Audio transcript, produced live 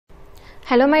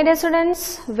Hello my dear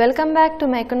students, welcome back to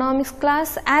my economics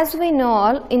class. As we know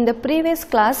all, in the previous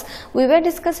class we were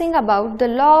discussing about the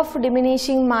law of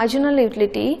diminishing marginal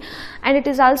utility, and it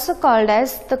is also called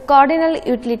as the cardinal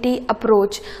utility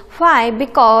approach. Why?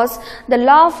 Because the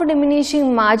law of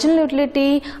diminishing marginal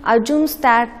utility assumes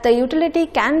that the utility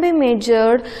can be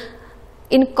measured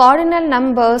in cardinal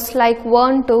numbers like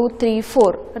 1, 2, 3,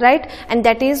 4, right? And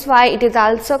that is why it is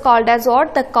also called as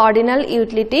what? The cardinal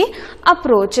utility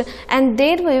approach. And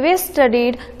there we were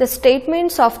studied the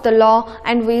statements of the law,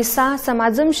 and we saw some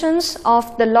assumptions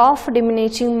of the law of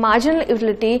diminishing marginal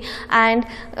utility and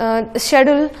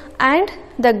schedule and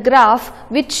the graph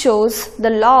which shows the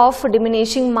law of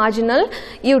diminishing marginal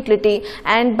utility.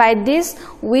 And by this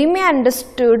we may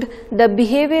understood the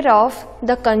behavior of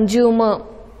the consumer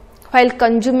while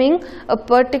consuming a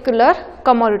particular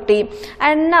commodity.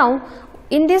 And now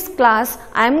in this class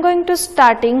I am going to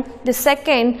starting the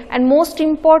second and most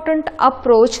important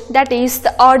approach, that is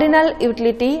the ordinal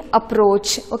utility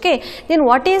approach. Okay, then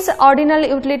what is ordinal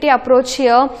utility approach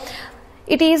here?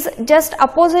 It is just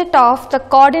opposite of the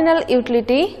cardinal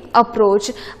utility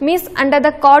approach. Means under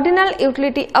the cardinal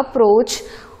utility approach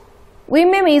we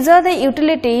may measure the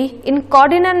utility in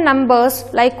cardinal numbers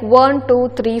like 1,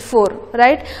 2, 3, 4,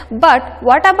 right? But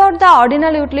what about the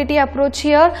ordinal utility approach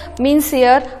here? Means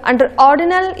here under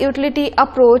ordinal utility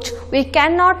approach we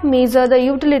cannot measure the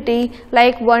utility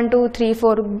like 1, 2, 3,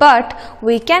 4, but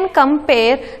we can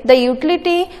compare the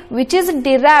utility which is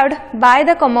derived by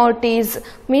the commodities.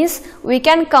 Means we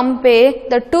can compare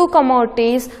the two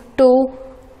commodities to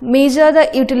measure the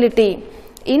utility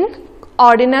in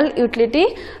ordinal utility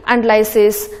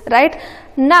analysis, right?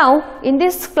 Now in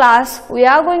this class we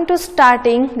are going to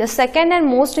starting the second and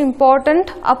most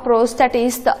important approach, that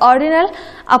is the ordinal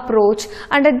approach.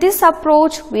 Under this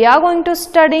approach we are going to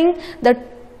studying the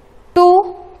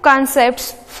two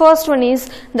concepts. First one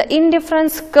is the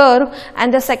indifference curve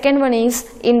and the second one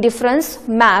is indifference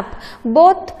map.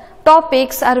 Both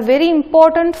topics are very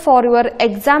important for your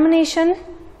examination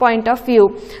point of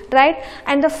view, right?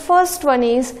 And the first one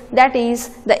is, that is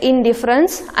the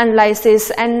indifference analysis.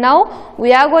 And now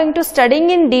we are going to studying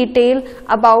in detail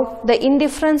about the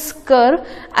indifference curve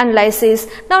analysis.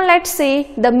 Now let's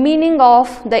see the meaning of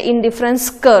the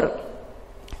indifference curve,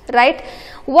 right?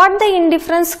 What the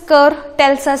indifference curve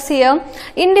tells us here?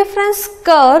 Indifference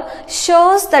curve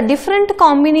shows the different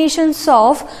combinations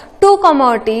of two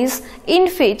commodities in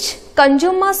which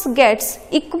consumers gets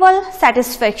equal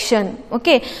satisfaction.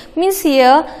 Okay, means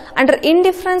here under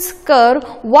indifference curve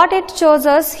what it shows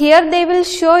us, here they will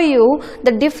show you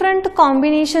the different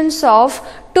combinations of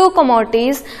two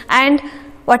commodities, and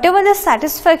whatever the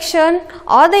satisfaction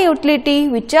or the utility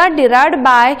which are derived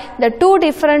by the two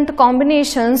different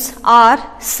combinations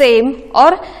are same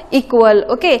or equal.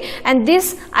 Okay, and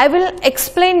this I will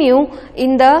explain you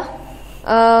in the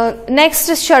next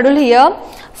schedule here.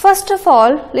 First of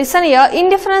all, listen here,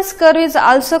 indifference curve is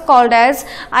also called as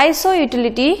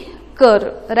iso-utility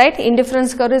curve, right?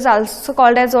 Indifference curve is also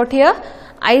called as what here?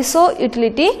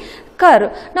 Iso-utility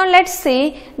curve. Now let's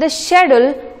see the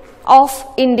schedule of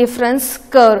indifference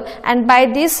curve, and by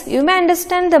this you may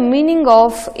understand the meaning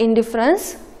of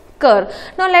indifference curve.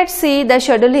 Now let's see the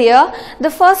schedule here. The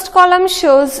first column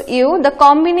shows you the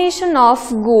combination of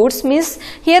goods. Means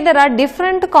here there are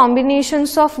different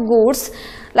combinations of goods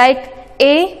like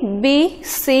A, B,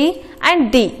 C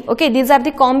and D. Okay, these are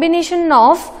the combination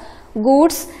of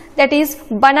goods, that is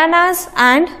bananas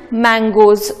and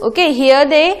mangoes. Okay, here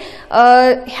they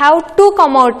have two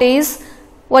commodities,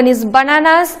 one is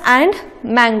bananas and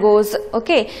mangoes.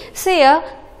 Okay, so here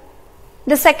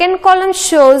the second column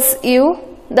shows you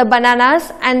the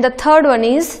bananas and the third one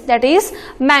is, that is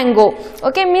mango.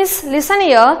 Okay, means listen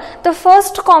here, the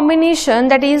first combination,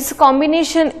 that is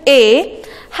combination A,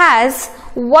 has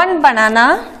one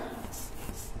banana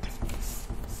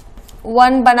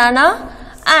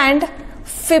and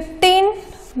 15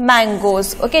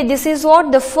 mangoes. Okay, this is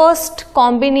what the first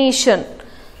combination.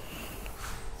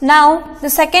 Now the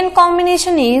second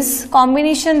combination is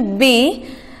combination B.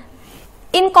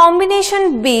 In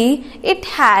combination B it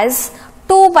has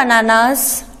 2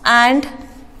 bananas and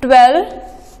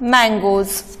 12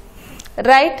 mangoes,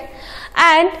 right?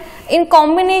 And in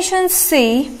combination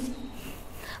C,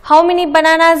 how many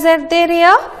bananas are there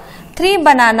here? 3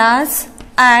 bananas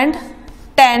and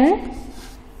 10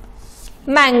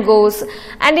 mangoes.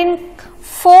 And in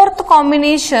fourth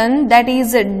combination, that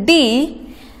is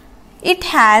D, it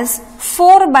has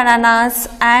 4 bananas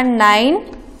and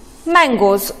 9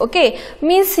 mangoes. Okay,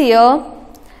 means here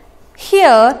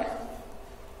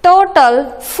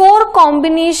total 4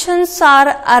 combinations are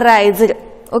arised.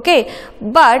 Okay,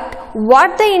 but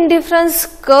what the indifference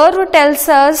curve tells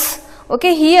us,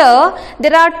 okay, here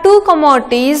there are two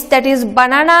commodities, that is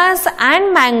bananas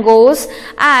and mangoes,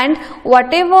 and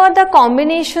whatever the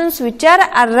combinations which are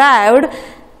arrived,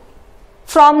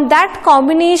 from that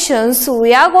combinations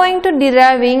we are going to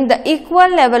deriving the equal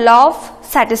level of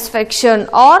satisfaction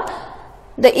or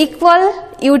the equal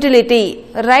utility,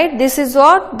 right? This is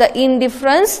what the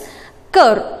indifference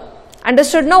curve.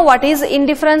 Understood now what is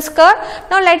indifference curve?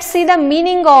 Now let's see the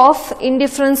meaning of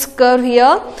indifference curve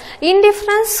here.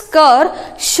 Indifference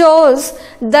curve shows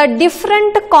the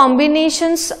different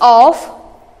combinations of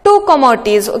two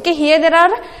commodities. Okay, here there are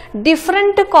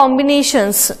different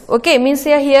combinations. Okay, means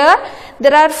here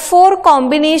there are four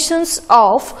combinations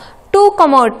of two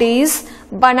commodities,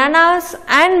 bananas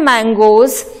and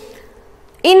mangoes,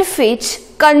 in which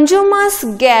consumers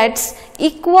gets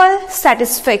equal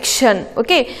satisfaction.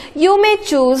 Okay, you may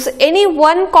choose any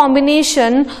one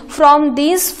combination from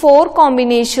these four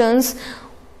combinations.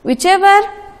 Whichever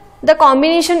the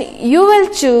combination you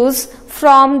will choose,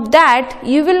 from that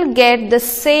you will get the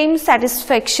same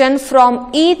satisfaction from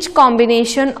each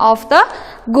combination of the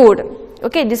good.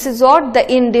 Okay, this is what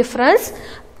the indifference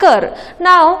curve.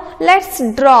 Now let's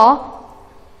draw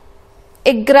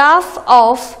a graph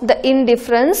of the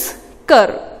indifference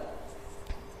curve.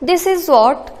 This is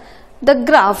what the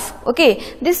graph.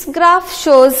 Okay, this graph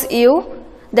shows you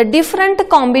the different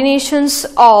combinations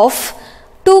of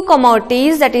two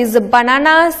commodities, that is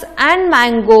bananas and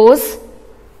mangoes.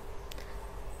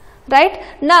 Right,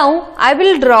 now I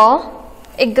will draw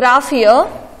a graph here.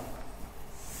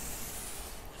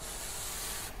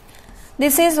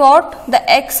 This is what the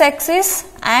x-axis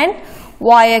and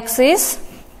y-axis.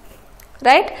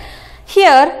 Right,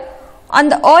 here on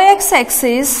the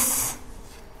x-axis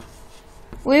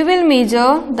we will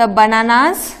measure the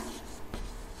bananas,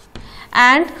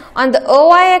 and on the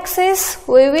y-axis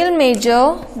we will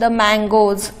measure the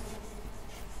mangoes.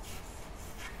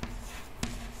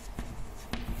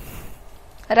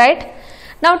 Right,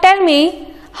 now tell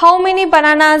me how many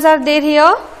bananas are there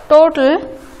here?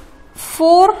 Total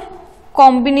 4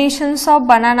 combinations of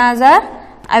bananas are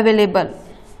available.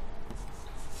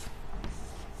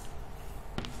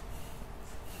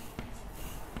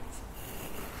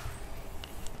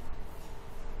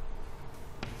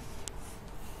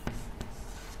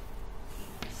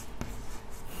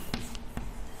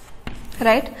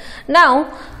 Right,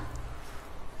 now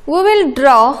we will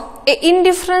draw a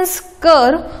indifference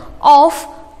curve of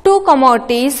two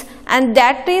commodities, and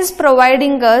that is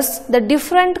providing us the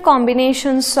different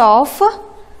combinations of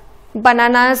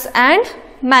bananas and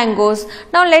mangoes.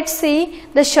 Now let's see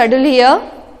the schedule here.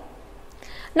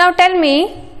 Now tell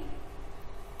me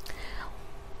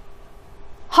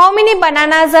how many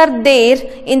bananas are there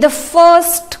in the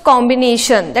first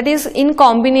combination, that is in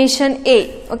combination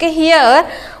A. Okay, here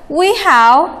we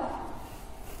have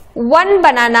 1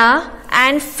 banana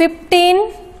and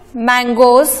 15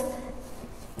 mangoes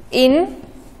in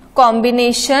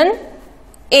combination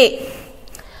A.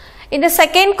 In the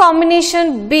second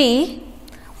combination B,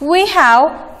 we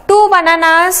have 2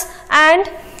 bananas and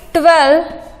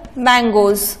 12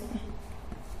 mangoes.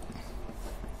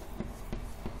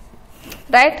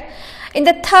 Right? In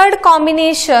the third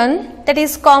combination, that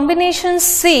is combination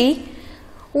C,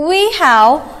 we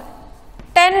have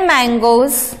 10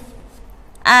 mangoes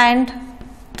and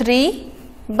 3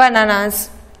 bananas.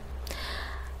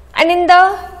 And in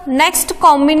the next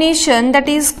combination, that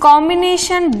is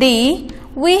combination D,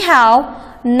 we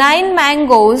have 9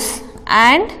 mangoes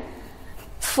and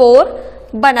 4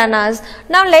 bananas.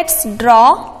 Now let's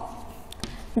draw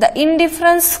the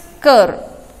indifference curve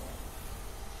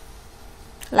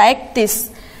like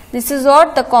this. This is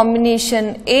what the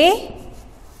combination A,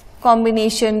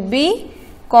 combination B,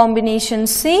 combination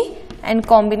C and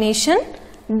combination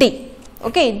D.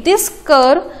 Okay, this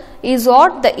curve is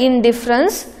what the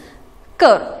indifference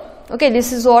curve. Okay,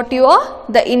 this is what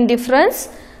the indifference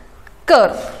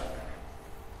curve.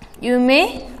 You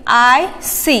may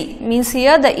IC means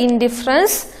here the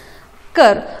indifference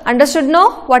curve. Understood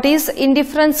now what is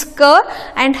indifference curve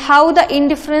and how the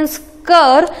indifference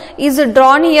curve is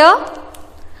drawn here?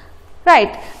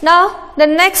 Right. Now the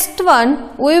next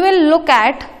one we will look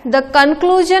at the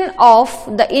conclusion of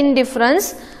the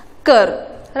indifference curve.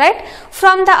 Right.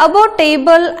 From the above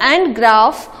table and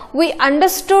graph we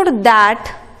understood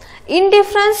that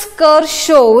indifference curve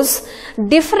shows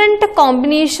different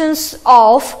combinations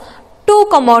of two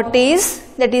commodities,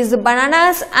 that is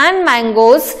bananas and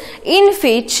mangoes, in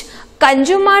which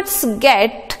consumers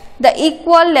get the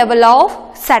equal level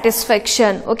of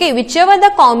satisfaction. Okay, whichever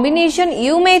the combination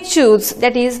you may choose,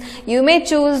 that is you may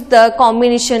choose the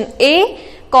combination A,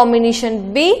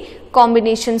 combination B,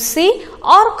 combination C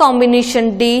or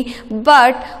combination D,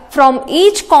 but from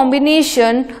each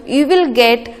combination you will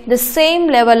get the same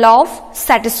level of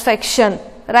satisfaction,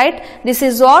 right? This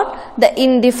is what the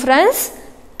indifference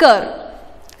curve,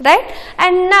 right?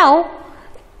 And now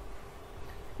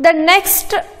the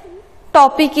next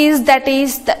topic is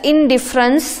the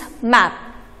indifference map.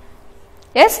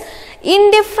 Yes,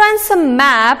 indifference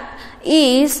map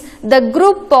is the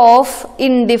group of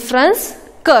indifference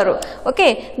curve.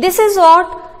 Okay, this is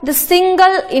what the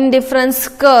single indifference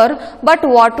curve, but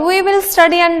what we will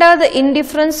study under the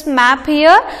indifference map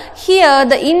here? Here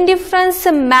the indifference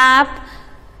map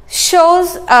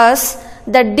shows us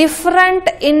the different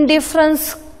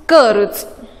indifference curves.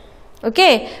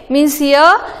 Okay, means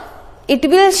here it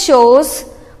will shows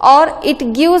or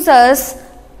it gives us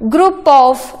group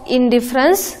of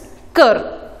indifference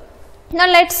curve. Now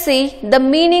let's see the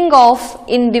meaning of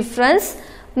indifference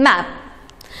map.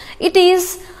 It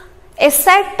is a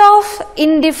set of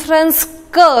indifference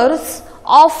curves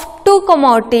of two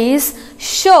commodities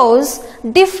shows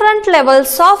different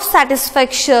levels of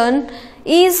satisfaction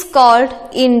is called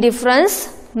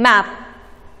indifference map.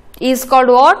 Is called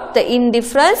what? The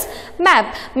indifference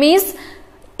map. Means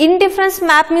indifference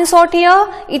map means what here?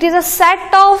 It is a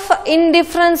set of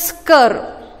indifference curve.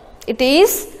 It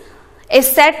is a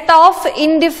set of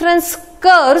indifference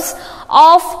curves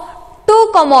of two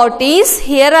commodities.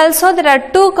 Here also there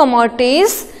are two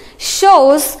commodities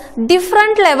shows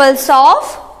different levels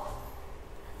of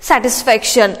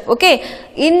satisfaction. Okay,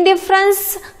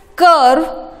 indifference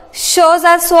curve shows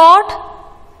us what?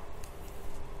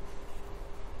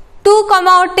 Two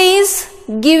commodities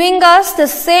giving us the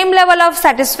same level of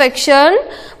satisfaction,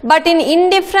 but in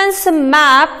indifference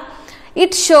map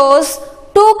it shows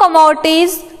two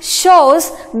commodities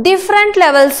shows different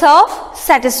levels of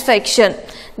satisfaction.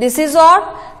 This is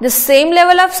what? The same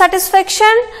level of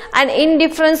satisfaction, and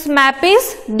indifference map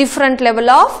is different level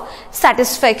of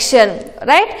satisfaction,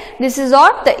 right? This is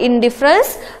what? The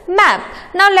indifference map.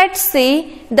 Now let's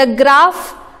see the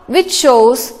graph which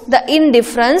shows the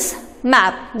indifference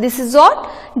map. This is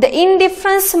what? The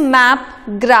indifference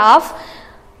map graph.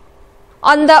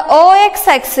 On the OX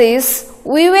axis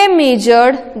we were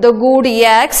measured the good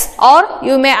X, or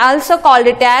you may also call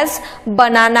it as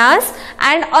bananas,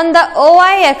 and on the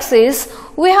OY axis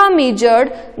we have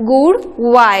measured good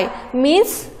Y,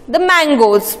 means the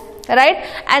mangoes, right?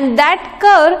 And that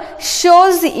curve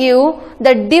shows you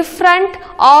the different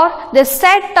or the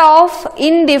set of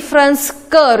indifference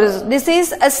curves. This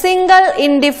is a single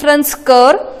indifference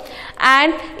curve,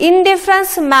 and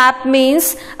indifference map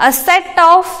means a set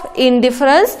of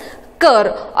indifference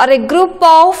curve or a group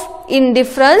of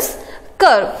indifference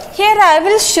curve. Here I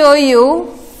will show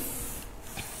you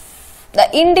the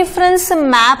indifference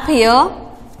map here.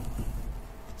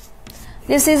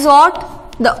 This is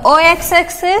what? The OX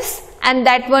axis, and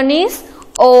that one is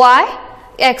OY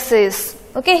axis.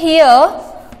 Okay, here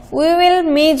we will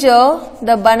measure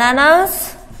the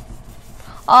bananas,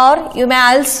 or you may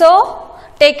also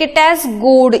take it as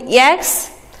good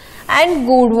X and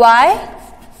good Y.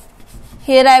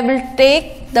 Here I will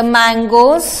take the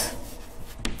mangoes,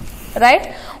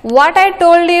 right? What I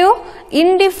told you,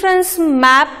 indifference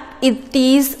map, it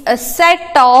is a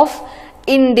set of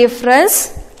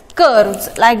indifference curves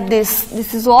like this.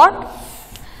 This is what?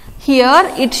 Here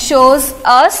it shows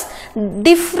us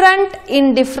different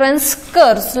indifference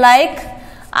curves, like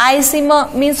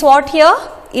IC means what here?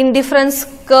 Indifference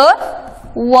curve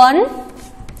 1,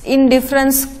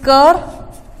 indifference curve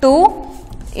 2,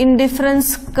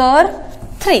 indifference curve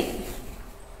 3,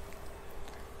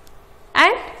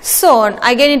 and so on.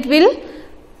 Again it will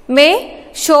may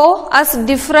show us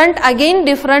different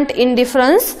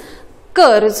indifference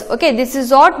curves. Okay, this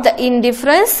is what? The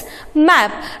indifference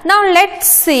map. Now let's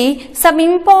see some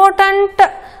important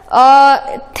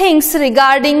things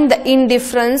regarding the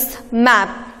indifference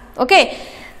map. Okay,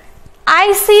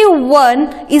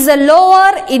 IC1 is a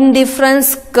lower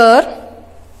indifference curve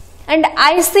and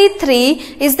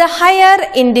IC3 is the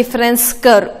higher indifference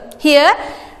curve. Here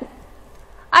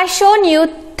I shown you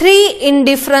three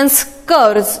indifference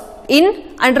curves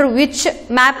in under which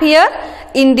map here?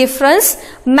 Indifference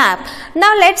map.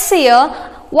 Now let's see here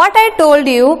what I told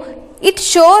you. It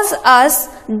shows us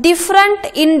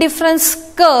different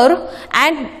indifference curve,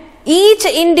 and each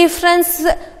indifference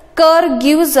curve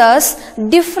gives us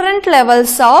different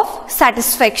levels of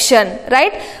satisfaction,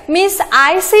 right? Means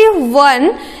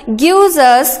IC1 gives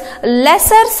us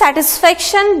lesser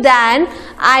satisfaction than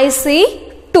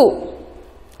IC2.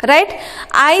 Right?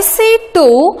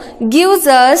 IC2 gives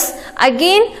us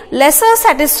again lesser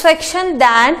satisfaction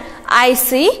than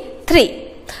IC3.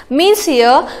 Means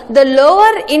here the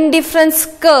lower indifference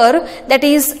curve, that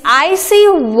is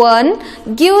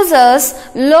IC1, gives us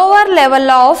lower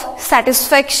level of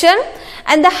satisfaction,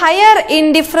 and the higher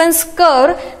indifference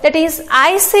curve, that is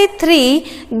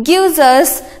IC3, gives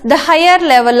us the higher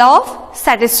level of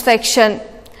satisfaction.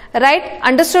 Right?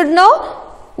 Understood now?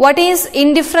 What is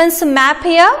indifference map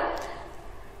here?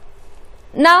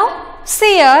 Now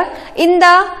see here, in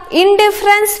the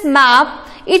indifference map,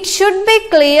 it should be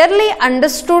clearly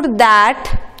understood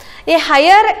that a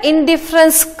higher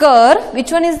indifference curve,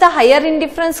 which one is the higher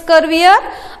indifference curve here?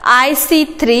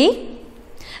 IC3,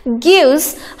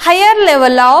 gives higher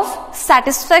level of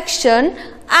satisfaction,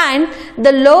 and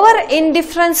the lower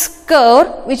indifference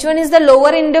curve, which one is the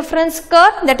lower indifference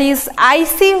curve? That is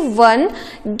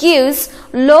IC1, gives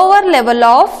lower level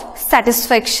of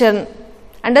satisfaction.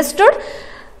 Understood?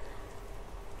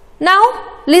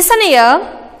 Now listen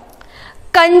here.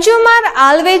 Consumer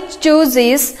always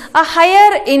chooses a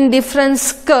higher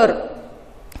indifference curve.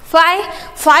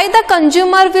 Why the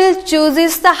consumer will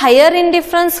chooses the higher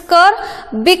indifference curve?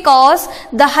 Because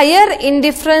the higher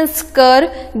indifference curve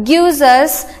gives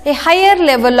us a higher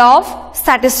level of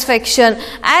satisfaction.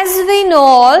 As we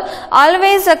know,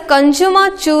 always a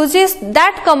consumer chooses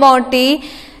that commodity,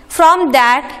 from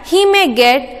that he may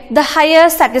get the higher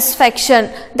satisfaction.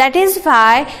 That is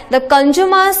why the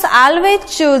consumers always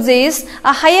chooses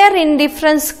a higher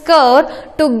indifference curve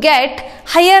to get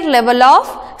higher level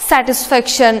of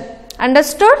satisfaction.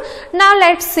 Understood? Now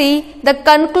let's see the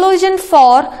conclusion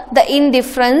for the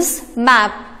indifference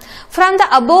map. From the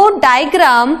above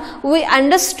diagram, we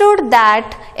understood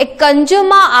that a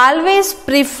consumer always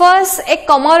prefers a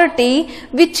commodity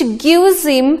which gives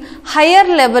him higher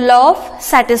level of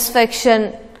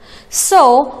satisfaction.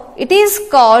 So it is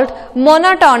called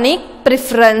monotonic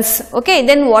preference. Okay,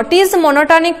 then what is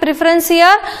monotonic preference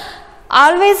here?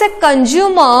 Always a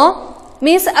consumer,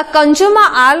 means a consumer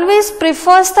always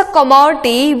prefers the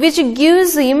commodity which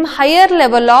gives him higher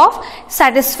level of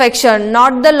satisfaction,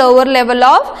 not the lower level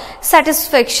of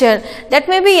satisfaction. That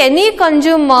may be any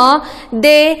consumer,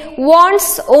 they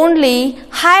wants only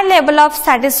high level of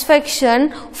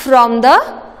satisfaction from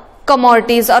the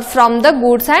commodities or from the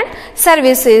goods and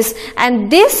services,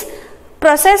 and this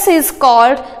process is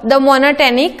called the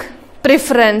monotonic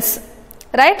preference.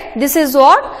 Right? This is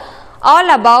what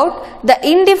all about the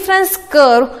indifference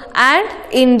curve and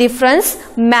indifference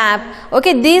map.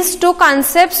 Okay, these two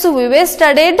concepts we were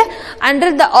studied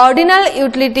under the ordinal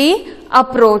utility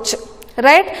approach.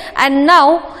 Right? And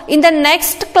now in the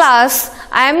next class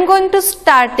I am going to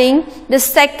starting the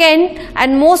second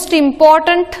and most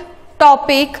important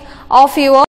topic of your